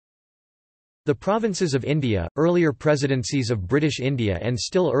The provinces of India, earlier presidencies of British India and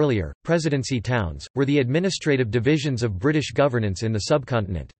still earlier, presidency towns, were the administrative divisions of British governance in the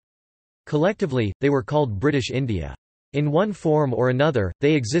subcontinent. Collectively, they were called British India. In one form or another,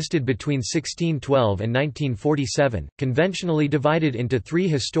 they existed between 1612 and 1947, conventionally divided into three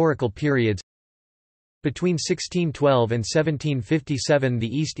historical periods. Between 1612 and 1757 the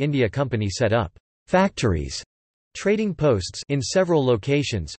East India Company set up «factories» trading posts in several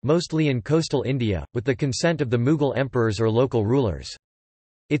locations, mostly in coastal India, with the consent of the Mughal emperors or local rulers.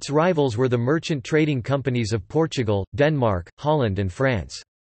 Its rivals were the merchant trading companies of Portugal, Denmark, Holland and France.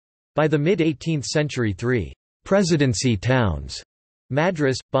 By the mid-18th century three «presidency towns»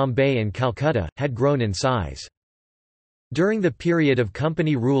 Madras, Bombay and Calcutta, had grown in size. During the period of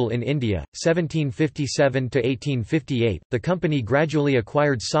company rule in India, 1757 to 1858, the company gradually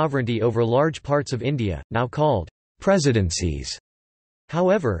acquired sovereignty over large parts of India, now called presidencies.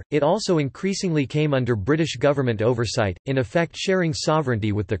 However, it also increasingly came under British government oversight, in effect sharing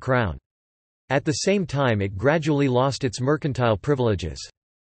sovereignty with the Crown. At the same time it gradually lost its mercantile privileges.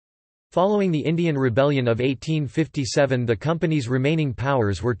 Following the Indian Rebellion of 1857 the company's remaining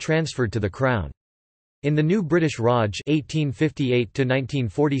powers were transferred to the Crown. In the new British Raj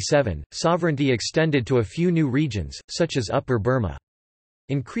 1858–1947, sovereignty extended to a few new regions, such as Upper Burma.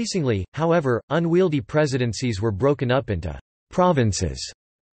 Increasingly, however, unwieldy presidencies were broken up into provinces.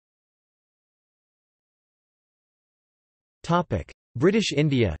 British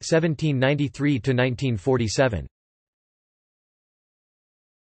India 1793–1947.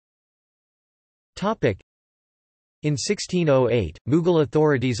 In 1608, Mughal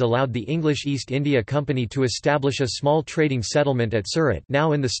authorities allowed the English East India Company to establish a small trading settlement at Surat,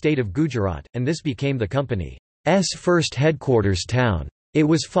 now in the state of Gujarat, and this became the company's first headquarters town. It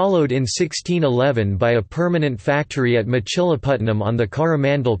was followed in 1611 by a permanent factory at Machilapatnam on the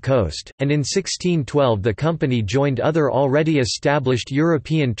Coromandel coast, and in 1612 the company joined other already established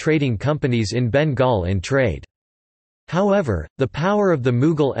European trading companies in Bengal in trade. However, the power of the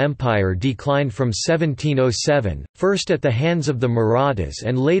Mughal Empire declined from 1707, first at the hands of the Marathas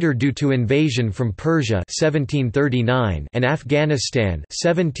and later due to invasion from Persia 1739 and Afghanistan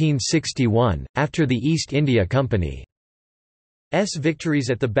 1761, after the East India Company's victories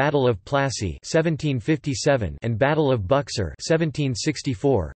at the Battle of Plassey 1757 and Battle of Buxar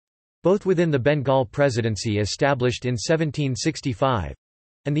 1764, both within the Bengal Presidency established in 1765,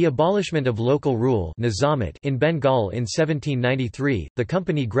 and the abolishment of local rule in Bengal in 1793, the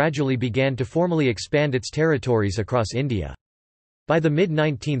company gradually began to formally expand its territories across India. By the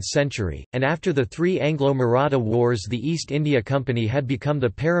mid-19th century, and after the three Anglo-Maratha wars the East India Company had become the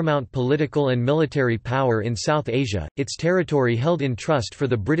paramount political and military power in South Asia, its territory held in trust for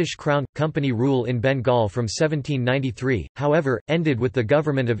the British Crown. Company rule in Bengal from 1793, however, ended with the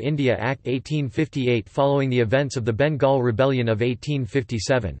Government of India Act 1858 following the events of the Bengal Rebellion of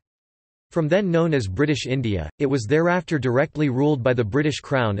 1857. From then known as British India, it was thereafter directly ruled by the British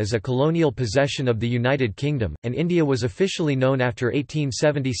Crown as a colonial possession of the United Kingdom, and India was officially known after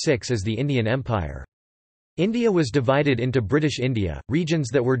 1876 as the Indian Empire. India was divided into British India, regions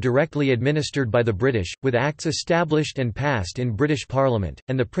that were directly administered by the British, with acts established and passed in British Parliament,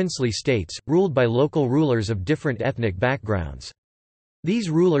 and the princely states, ruled by local rulers of different ethnic backgrounds. These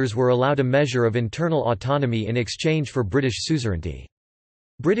rulers were allowed a measure of internal autonomy in exchange for British suzerainty.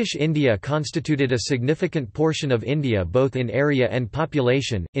 British India constituted a significant portion of India both in area and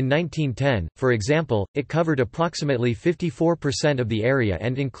population. In 1910, for example, it covered approximately 54% of the area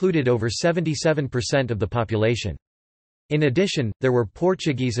and included over 77% of the population. In addition, there were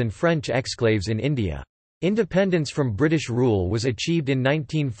Portuguese and French exclaves in India. Independence from British rule was achieved in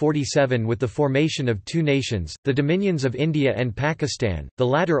 1947 with the formation of two nations, the Dominions of India and Pakistan, the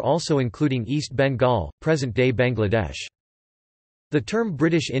latter also including East Bengal, present-day Bangladesh. The term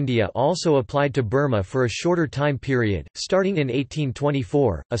British India also applied to Burma for a shorter time period, starting in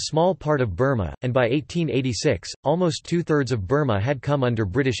 1824, a small part of Burma, and by 1886, almost two-thirds of Burma had come under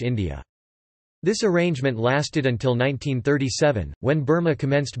British India. This arrangement lasted until 1937, when Burma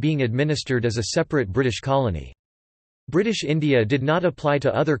commenced being administered as a separate British colony. British India did not apply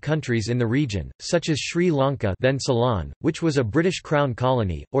to other countries in the region, such as Sri Lanka, then Ceylon, which was a British Crown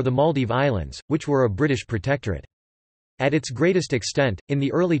colony, or the Maldive Islands, which were a British protectorate. At its greatest extent, in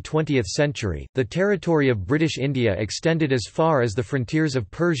the early 20th century, the territory of British India extended as far as the frontiers of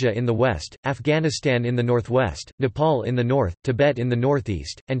Persia in the west, Afghanistan in the northwest, Nepal in the north, Tibet in the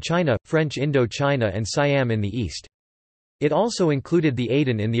northeast, and China, French Indochina and Siam in the east. It also included the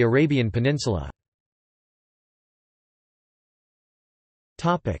Aden in the Arabian Peninsula.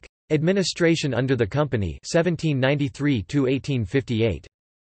 Administration under the company 1793–1858.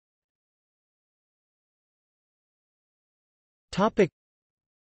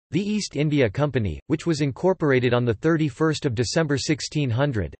 The East India Company, which was incorporated on 31 December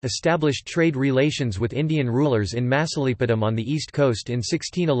 1600, established trade relations with Indian rulers in Masulipatam on the east coast in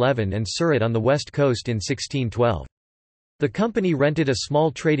 1611 and Surat on the west coast in 1612. The company rented a small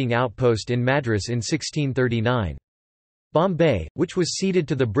trading outpost in Madras in 1639. Bombay, which was ceded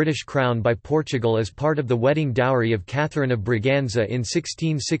to the British Crown by Portugal as part of the wedding dowry of Catherine of Braganza in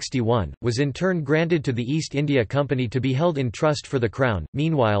 1661, was in turn granted to the East India Company to be held in trust for the Crown.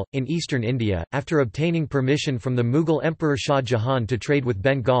 Meanwhile, in eastern India, after obtaining permission from the Mughal Emperor Shah Jahan to trade with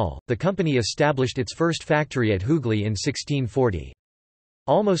Bengal, the company established its first factory at Hooghly in 1640.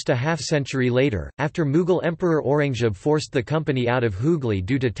 Almost a half-century later, after Mughal Emperor Aurangzeb forced the company out of Hooghly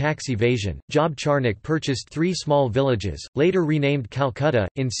due to tax evasion, Job Charnock purchased 3 small villages, later renamed Calcutta,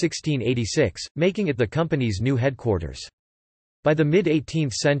 in 1686, making it the company's new headquarters. By the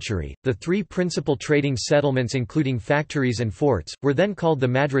mid-18th century, the 3 principal trading settlements including factories and forts, were then called the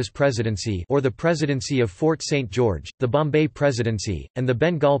Madras Presidency or the Presidency of Fort St. George, the Bombay Presidency, and the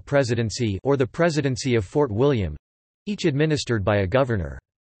Bengal Presidency or the Presidency of Fort William, each administered by a governor.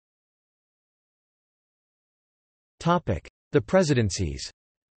 The presidencies.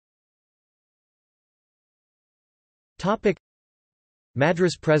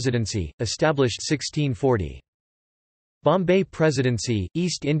 Madras Presidency, established 1640. Bombay Presidency,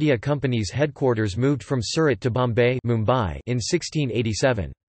 East India Company's headquarters moved from Surat to Bombay, Mumbai in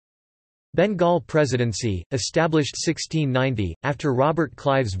 1687. Bengal Presidency, established 1690, after Robert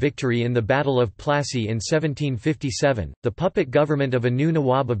Clive's victory in the Battle of Plassey in 1757, the puppet government of a new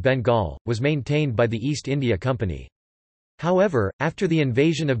Nawab of Bengal, was maintained by the East India Company. However, after the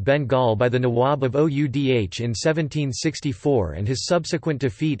invasion of Bengal by the Nawab of Oudh in 1764 and his subsequent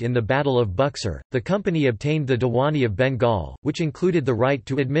defeat in the Battle of Buxar, the company obtained the Diwani of Bengal, which included the right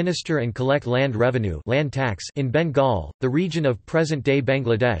to administer and collect land revenue land tax in Bengal, the region of present-day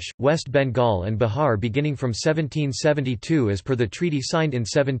Bangladesh, West Bengal and Bihar beginning from 1772 as per the treaty signed in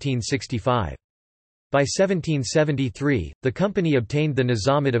 1765. By 1773, the company obtained the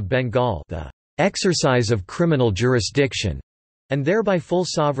Nizamate of Bengal, the exercise of criminal jurisdiction, and thereby full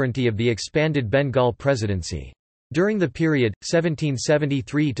sovereignty of the expanded Bengal Presidency. During the period,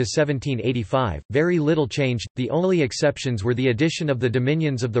 1773 to 1785, very little changed, the only exceptions were the addition of the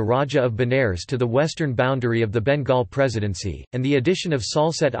dominions of the Raja of Benares to the western boundary of the Bengal Presidency, and the addition of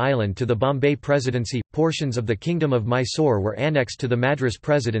Salsette Island to the Bombay Presidency. Portions of the Kingdom of Mysore were annexed to the Madras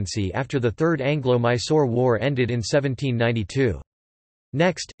Presidency after the Third Anglo-Mysore War ended in 1792.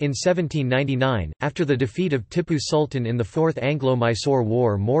 Next, in 1799, after the defeat of Tipu Sultan in the Fourth Anglo-Mysore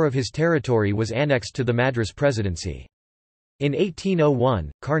War, more of his territory was annexed to the Madras Presidency. In 1801,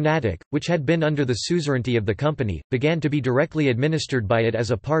 Carnatic, which had been under the suzerainty of the company, began to be directly administered by it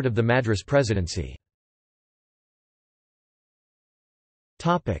as a part of the Madras Presidency.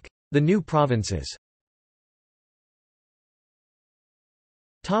 The new provinces.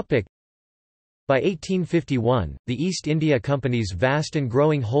 By 1851, the East India Company's vast and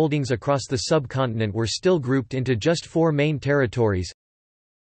growing holdings across the subcontinent were still grouped into just 4 main territories: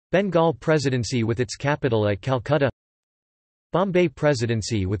 Bengal Presidency with its capital at Calcutta, Bombay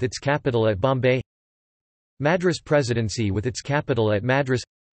Presidency with its capital at Bombay, Madras Presidency with its capital at Madras,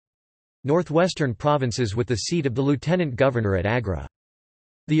 Northwestern Provinces with the seat of the Lieutenant Governor at Agra.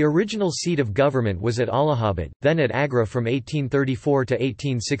 The original seat of government was at Allahabad, then at Agra from 1834 to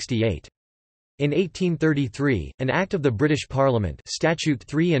 1868. In 1833, an Act of the British Parliament Statute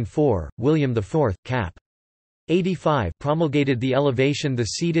 3 and 4, William IV, cap. 85 promulgated the elevation the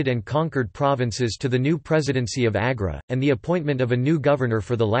ceded and conquered provinces to the new Presidency of Agra, and the appointment of a new governor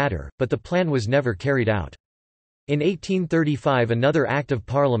for the latter, but the plan was never carried out. In 1835 another Act of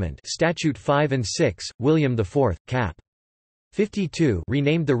Parliament Statute 5 and 6, William IV, cap. 52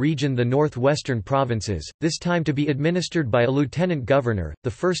 renamed the region the North-Western Provinces, this time to be administered by a lieutenant governor,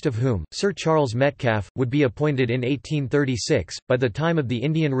 the first of whom, Sir Charles Metcalfe, would be appointed in 1836. By the time of the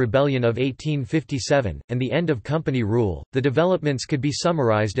Indian Rebellion of 1857, and the end of company rule, the developments could be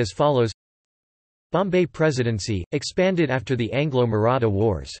summarised as follows: Bombay Presidency, expanded after the Anglo-Maratha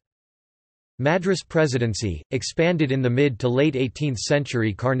Wars. Madras Presidency, expanded in the mid to late 18th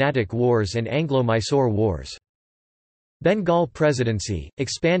century Carnatic Wars and Anglo-Mysore Wars. Bengal Presidency,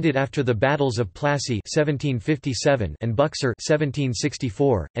 expanded after the battles of Plassey 1757 and Buxar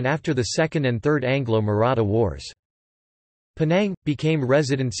 1764, and after the Second and Third Anglo-Maratha Wars. Penang, became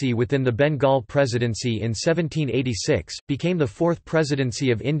residency within the Bengal Presidency in 1786, became the fourth Presidency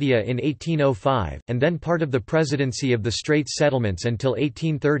of India in 1805, and then part of the Presidency of the Straits Settlements until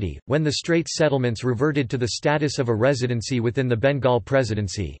 1830, when the Straits Settlements reverted to the status of a residency within the Bengal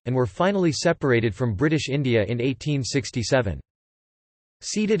Presidency, and were finally separated from British India in 1867.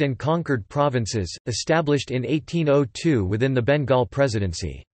 Ceded and conquered provinces, established in 1802 within the Bengal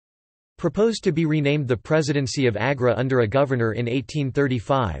Presidency. Proposed to be renamed the Presidency of Agra under a governor in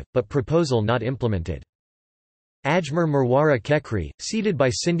 1835, but proposal not implemented. Ajmer Marwara Kekri, ceded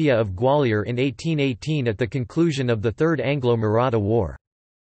by Scindia of Gwalior in 1818 at the conclusion of the Third Anglo-Maratha War.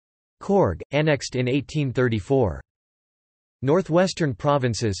 Coorg, annexed in 1834. Northwestern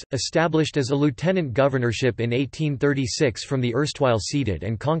provinces, established as a lieutenant governorship in 1836 from the erstwhile ceded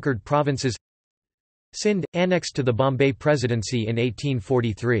and conquered provinces. Sindh, annexed to the Bombay Presidency in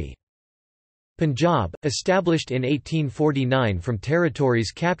 1843. Punjab, established in 1849 from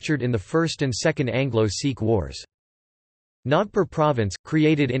territories captured in the First and Second Anglo-Sikh Wars. Nagpur Province,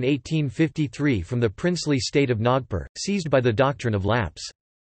 created in 1853 from the princely state of Nagpur, seized by the doctrine of lapse.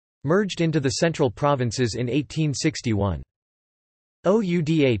 Merged into the central provinces in 1861.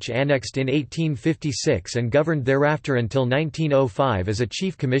 Oudh annexed in 1856 and governed thereafter until 1905 as a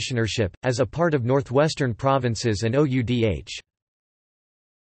chief commissionership, as a part of Northwestern Provinces and Oudh.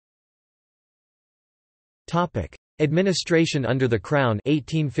 Administration under the Crown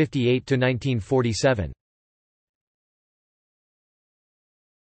 1858 to 1947.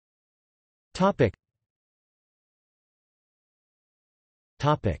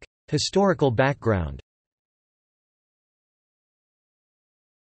 Historical background.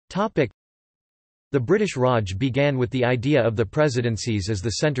 The British Raj began with the idea of the presidencies as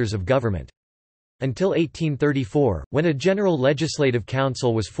the centres of government. Until 1834, when a general legislative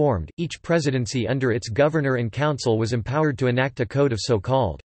council was formed, each presidency under its governor and council was empowered to enact a code of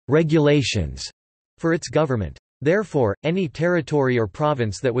so-called regulations for its government. Therefore, any territory or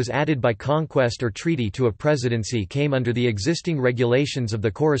province that was added by conquest or treaty to a presidency came under the existing regulations of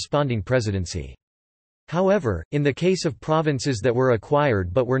the corresponding presidency. However, in the case of provinces that were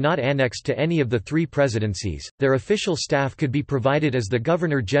acquired but were not annexed to any of the three presidencies, their official staff could be provided as the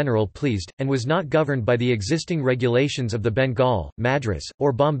Governor-General pleased, and was not governed by the existing regulations of the Bengal, Madras,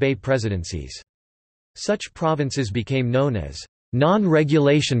 or Bombay presidencies. Such provinces became known as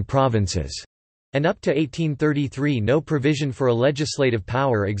non-regulation provinces, and up to 1833 no provision for a legislative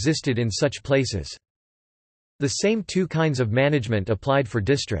power existed in such places. The same two kinds of management applied for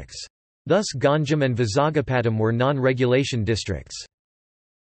districts. Thus Ganjam and Vizagapatam were non-regulation districts.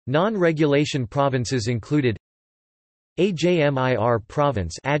 Non-regulation provinces included Ajmir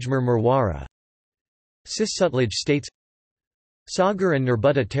Province Ajmer Marwara, Cis-Sutlej States, Sagar and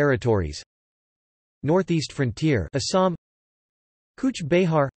Narbutta Territories, Northeast Frontier Assam, Cooch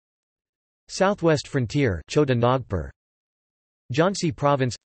Behar, Southwest Frontier Chota Nagpur, Jhansi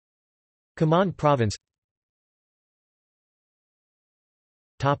Province, Kumaon Province.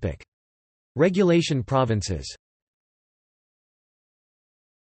 Topic: Regulation provinces.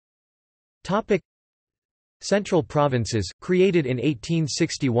 Topic: Central provinces, created in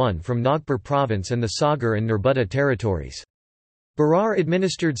 1861 from Nagpur Province and the Sagar and Narbutta territories. Berar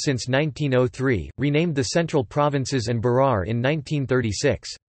administered since 1903, renamed the Central Provinces and Berar in 1936.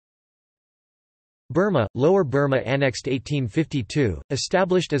 Burma, Lower Burma annexed 1852,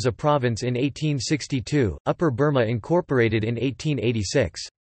 established as a province in 1862, Upper Burma incorporated in 1886.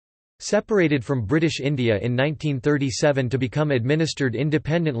 Separated from British India in 1937 to become administered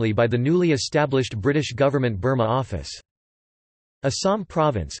independently by the newly established British Government Burma Office. Assam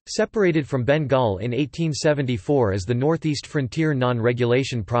Province, separated from Bengal in 1874 as the Northeast Frontier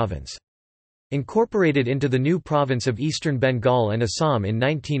Non-Regulation Province. Incorporated into the new province of Eastern Bengal and Assam in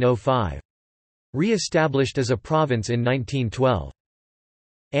 1905. Re-established as a province in 1912.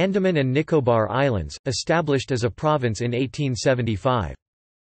 Andaman and Nicobar Islands, established as a province in 1875.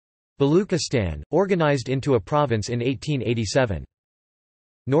 Baluchistan, organized into a province in 1887.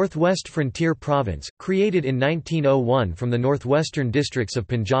 Northwest Frontier Province, created in 1901 from the northwestern districts of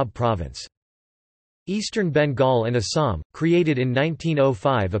Punjab Province. Eastern Bengal and Assam, created in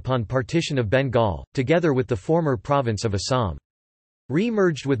 1905 upon partition of Bengal, together with the former province of Assam.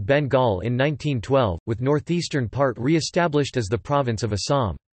 Re-merged with Bengal in 1912, with northeastern part re-established as the province of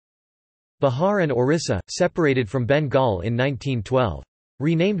Assam. Bihar and Orissa, separated from Bengal in 1912.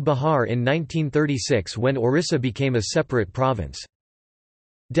 Renamed Bihar in 1936 when Orissa became a separate province.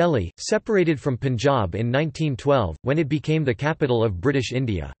 Delhi, separated from Punjab in 1912, when it became the capital of British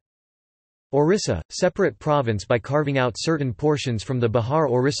India. Orissa, separate province by carving out certain portions from the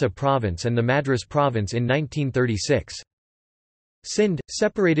Bihar-Orissa province and the Madras province in 1936. Sindh,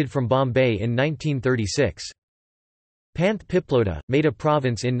 separated from Bombay in 1936. Panth Piploda, made a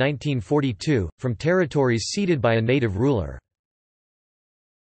province in 1942, from territories ceded by a native ruler.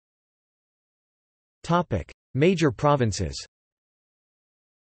 Major provinces.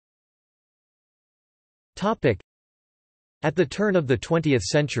 At the turn of the 20th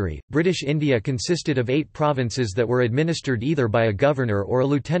century, British India consisted of 8 provinces that were administered either by a governor or a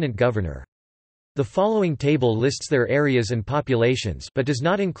lieutenant governor. The following table lists their areas and populations but does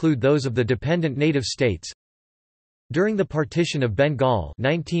not include those of the dependent native states. During the partition of Bengal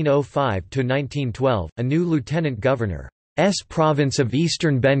 1905–1912, a new lieutenant governor's province of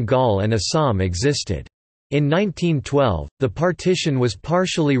Eastern Bengal and Assam existed. In 1912, the partition was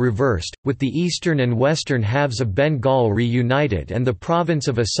partially reversed, with the eastern and western halves of Bengal reunited and the province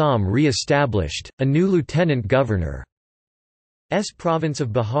of Assam re-established. A new lieutenant governor's province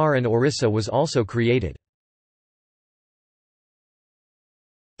of Bihar and Orissa was also created.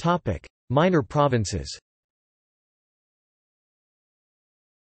 Minor provinces.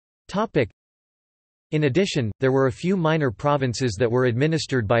 In addition, there were a few minor provinces that were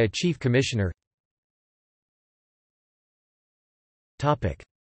administered by a chief commissioner.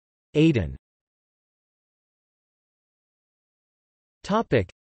 Aden.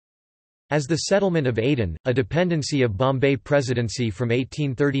 As the settlement of Aden, a dependency of Bombay Presidency from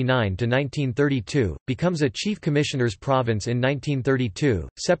 1839 to 1932, becomes a chief commissioner's province in 1932,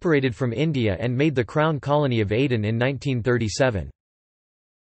 separated from India and made the Crown Colony of Aden in 1937.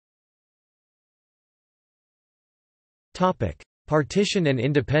 Partition and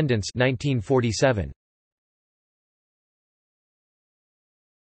independence 1947.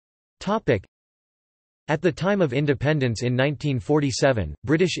 At the time of independence in 1947,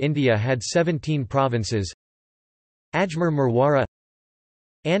 British India had 17 provinces: Ajmer Marwara,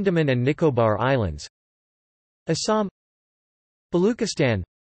 Andaman and Nicobar Islands, Assam, Baluchistan,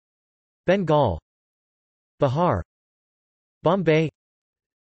 Bengal, Bihar, Bombay,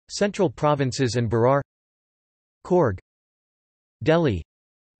 Central Provinces and Berar, Coorg, Delhi,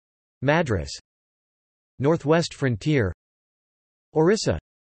 Madras, Northwest Frontier, Orissa,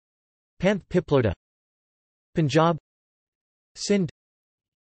 Panth Piploda, Punjab, Sindh.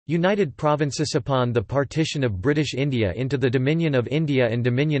 United Provinces. Upon the partition of British India into the Dominion of India and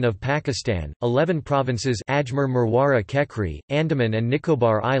Dominion of Pakistan, 11 provinces: Ajmer Marwara Kekri, Andaman and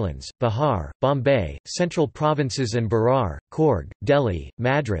Nicobar Islands, Bihar, Bombay, Central Provinces and Berar, Coorg, Delhi,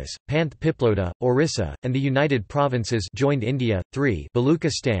 Madras, Panth Piploda, Orissa, and the United Provinces joined India. 3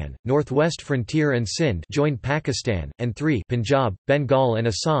 Baluchistan, Northwest Frontier and Sindh joined Pakistan, and 3 Punjab, Bengal and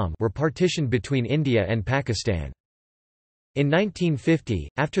Assam were partitioned between India and Pakistan. In 1950,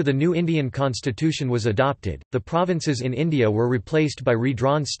 after the new Indian constitution was adopted, the provinces in India were replaced by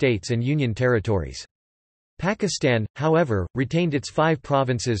redrawn states and union territories. Pakistan, however, retained its 5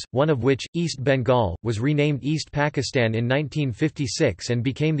 provinces, one of which, East Bengal, was renamed East Pakistan in 1956 and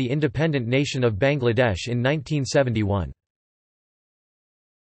became the independent nation of Bangladesh in 1971.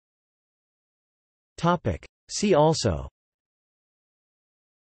 See also: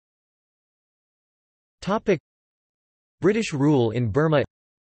 British rule in Burma,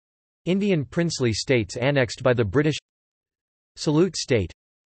 Indian princely states annexed by the British, Salute state,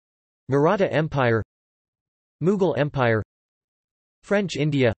 Maratha Empire, Mughal Empire, French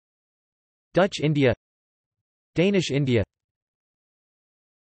India, Dutch India, Danish India.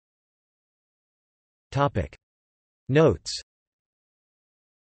 Notes.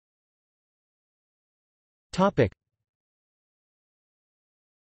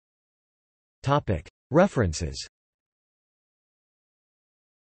 References.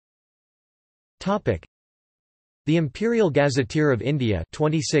 The Imperial Gazetteer of India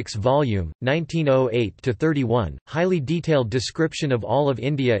 26 volume, 1908–31, highly detailed description of all of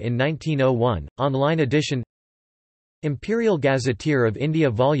India in 1901, online edition. Imperial Gazetteer of India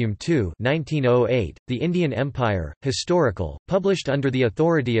Volume 2 1908, The Indian Empire, Historical, published under the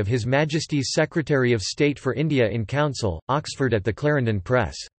authority of His Majesty's Secretary of State for India in Council, Oxford at the Clarendon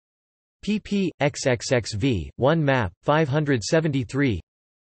Press. pp. xxxv. 1 map, 573.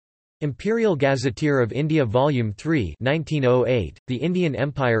 Imperial Gazetteer of India Volume 3 1908, The Indian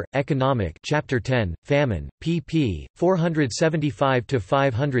Empire, Economic Chapter 10, Famine, pp.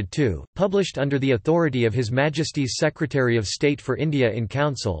 475–502, published under the authority of His Majesty's Secretary of State for India in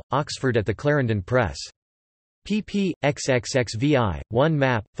Council, Oxford at the Clarendon Press. pp. xxxvi. 1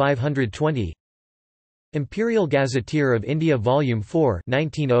 map, 520. Imperial Gazetteer of India Volume 4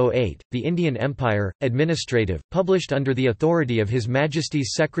 1908, The Indian Empire, Administrative, published under the authority of His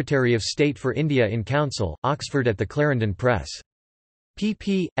Majesty's Secretary of State for India in Council, Oxford at the Clarendon Press.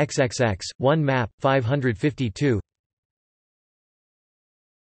 pp. xxx. 1 map, 552.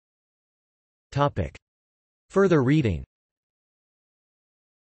 Further reading.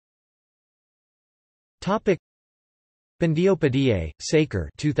 Bandiopadhyay, Sekar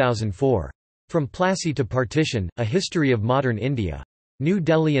 2004. From Plassey to Partition, A History of Modern India. New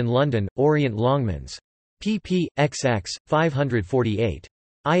Delhi and London, Orient Longmans. pp. xx. 548.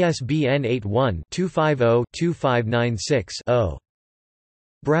 ISBN 81-250-2596-0.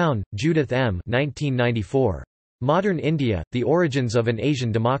 Brown, Judith M. 1994. Modern India, The Origins of an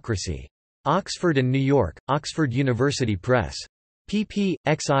Asian Democracy. Oxford and New York, Oxford University Press. pp.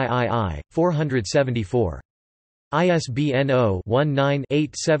 XIII. 474. ISBN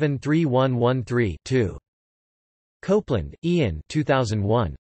 0-19-873113-2. Copeland, Ian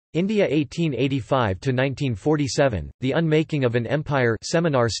 2001. India 1885–1947, The Unmaking of an Empire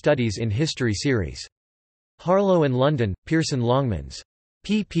Seminar Studies in History Series. Harlow and London, Pearson Longmans.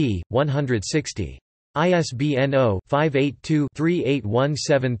 pp. 160. ISBN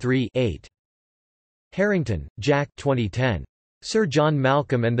 0-582-38173-8. Harrington, Jack 2010. Sir John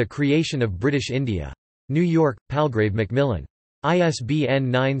Malcolm and the Creation of British India. New York, Palgrave Macmillan. ISBN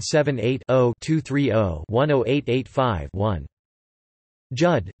 978-0-230-10885-1.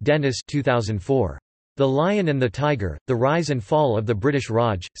 Judd, Dennis 2004. The Lion and the Tiger, The Rise and Fall of the British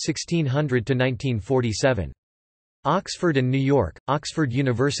Raj, 1600–1947. Oxford and New York, Oxford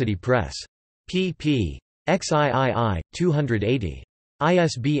University Press. pp. XIII. 280.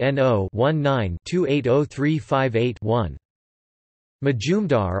 ISBN 0-19-280358-1.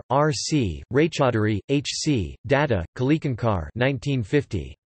 Majumdar, R. C., Raychaudhuri, H. C., Datta, Kalikankar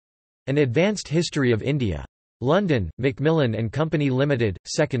 1950. An Advanced History of India. London, Macmillan and Company Limited,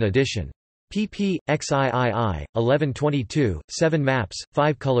 2nd edition. pp. XIII. 1122, 7 maps,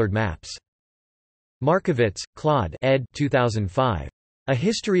 5 coloured maps. Markovits, Claude ed. 2005. A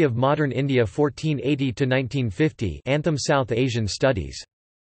History of Modern India 1480–1950 Anthem South Asian Studies.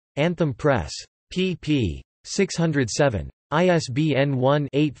 Anthem Press. pp. 607. ISBN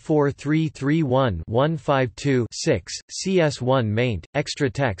 1-84331-152-6, CS1 maint, extra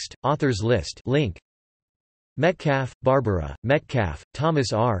text, authors list link. Metcalf, Barbara, Metcalf,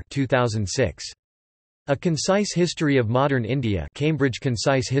 Thomas R. 2006. A Concise History of Modern India Cambridge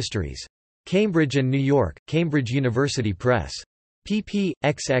Concise Histories. Cambridge and New York, Cambridge University Press. pp.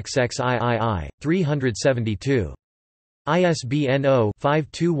 XXXIII. 372. ISBN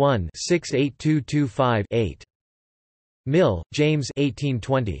 0-521-68225-8. Mill, James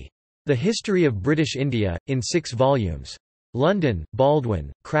 1820. The History of British India, in 6 volumes. London,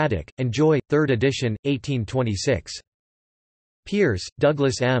 Baldwin, Craddock, and Joy, 3rd edition, 1826. Pearce,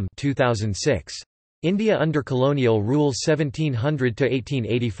 Douglas M. 2006. India under Colonial Rule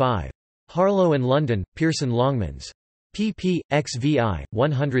 1700–1885. Harlow and London, Pearson Longmans. pp. XVI.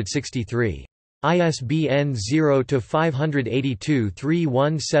 163. ISBN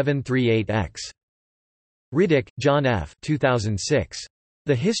 0-582-31738-X. Riddick, John F. 2006.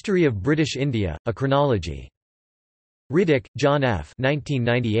 The History of British India, A Chronology. Riddick, John F.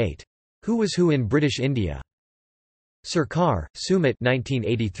 1998. Who Was Who in British India? Sarkar, Sumit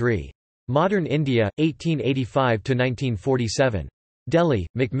 1983. Modern India, 1885–1947. Delhi,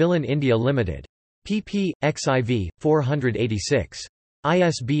 Macmillan India Limited. pp. xiv. 486.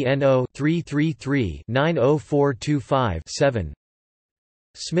 ISBN 0-333-90425-7.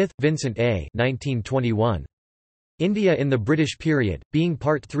 Smith, Vincent A. 1921. India in the British Period, being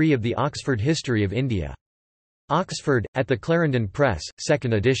Part 3 of the Oxford History of India. Oxford, at the Clarendon Press,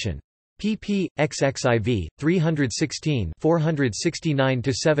 2nd edition. pp. xxiv. 316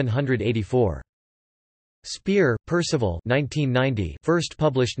 469–784. Spear, Percival 1990, first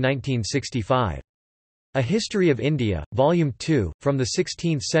published 1965. A History of India, Volume 2, From the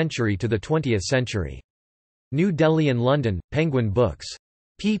 16th Century to the 20th Century. New Delhi and London, Penguin Books.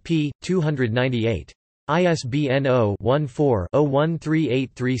 pp. 298. ISBN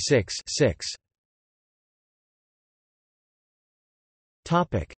 0-14-013836-6.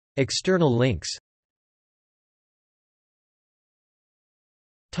 External links.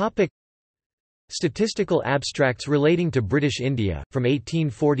 Statistical abstracts relating to British India, from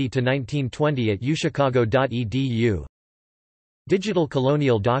 1840 to 1920 at uchicago.edu. Digital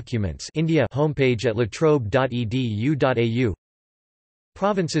Colonial Documents India homepage at latrobe.edu.au.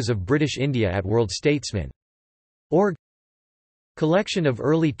 Provinces of British India at worldstatesman.org. Collection of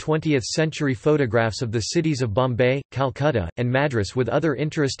early 20th-century photographs of the cities of Bombay, Calcutta, and Madras with other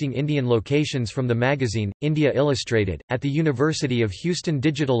interesting Indian locations from the magazine, India Illustrated, at the University of Houston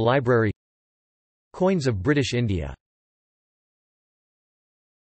Digital Library. Coins of British India